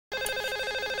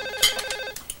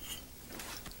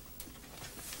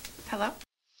Hello?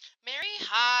 Mary,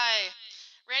 hi.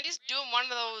 Randy's doing one of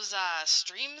those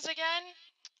streams again.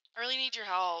 I really need your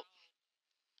help.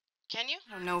 Can you?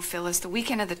 Oh, no, Phyllis. The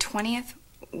weekend of the 20th,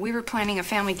 we were planning a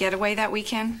family getaway that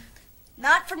weekend.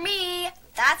 Not for me.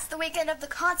 That's the weekend of the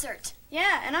concert.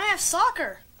 Yeah, and I have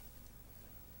soccer.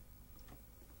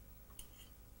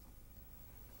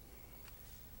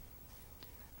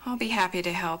 I'll be happy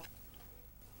to help.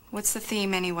 What's the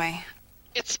theme, anyway?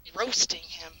 It's roasting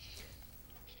him.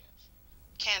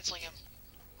 Canceling him.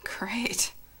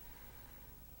 Great.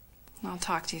 I'll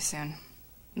talk to you soon.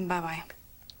 Bye-bye.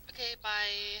 Okay,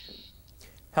 bye.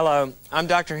 Hello, I'm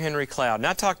Dr. Henry Cloud, and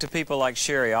I talk to people like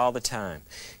Sherry all the time.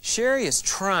 Sherry is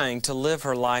trying to live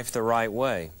her life the right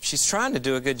way. She's trying to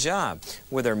do a good job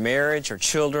with her marriage, her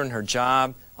children, her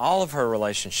job, all of her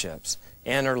relationships,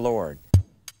 and her Lord.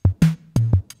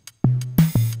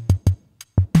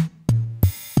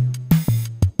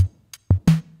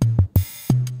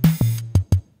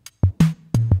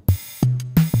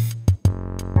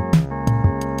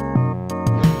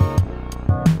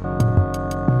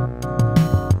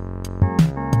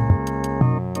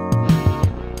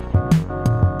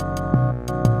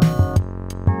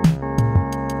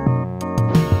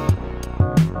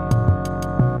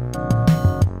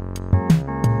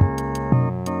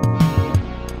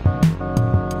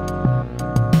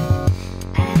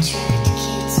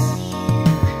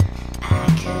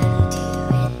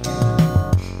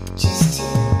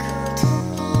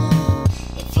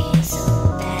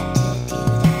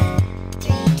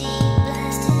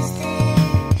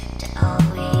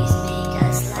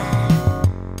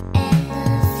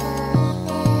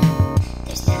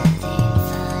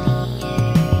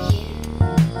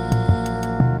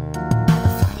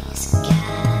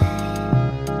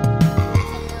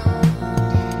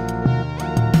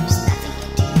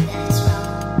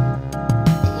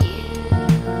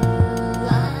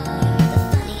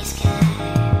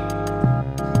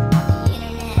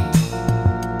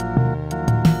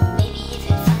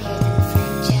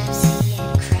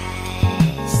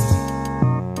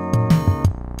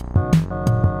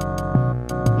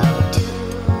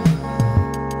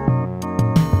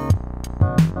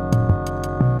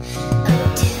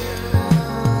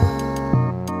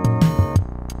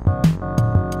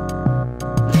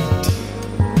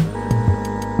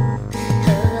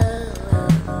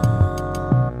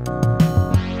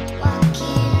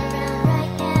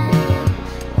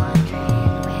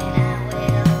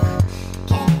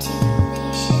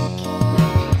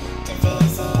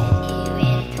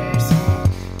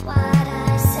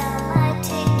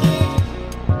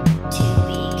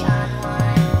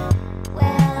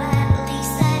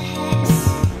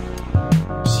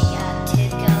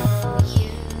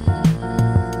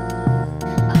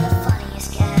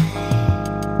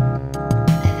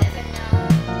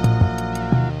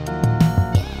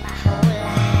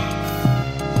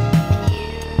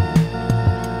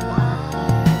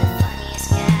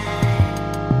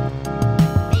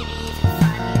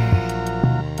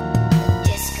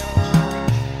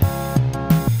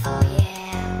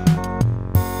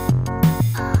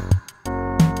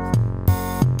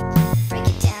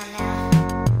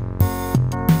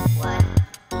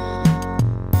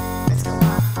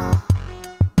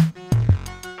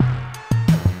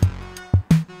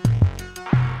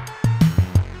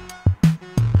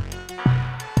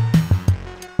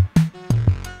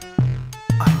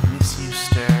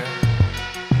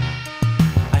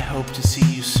 To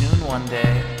see you soon one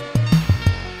day.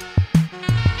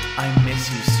 I miss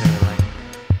you, Sterling.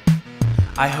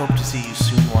 I hope to see you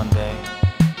soon one day.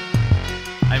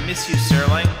 I miss you,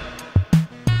 Sterling.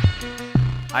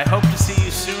 I hope to see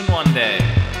you soon one day.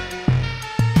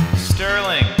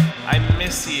 Sterling, I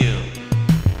miss you.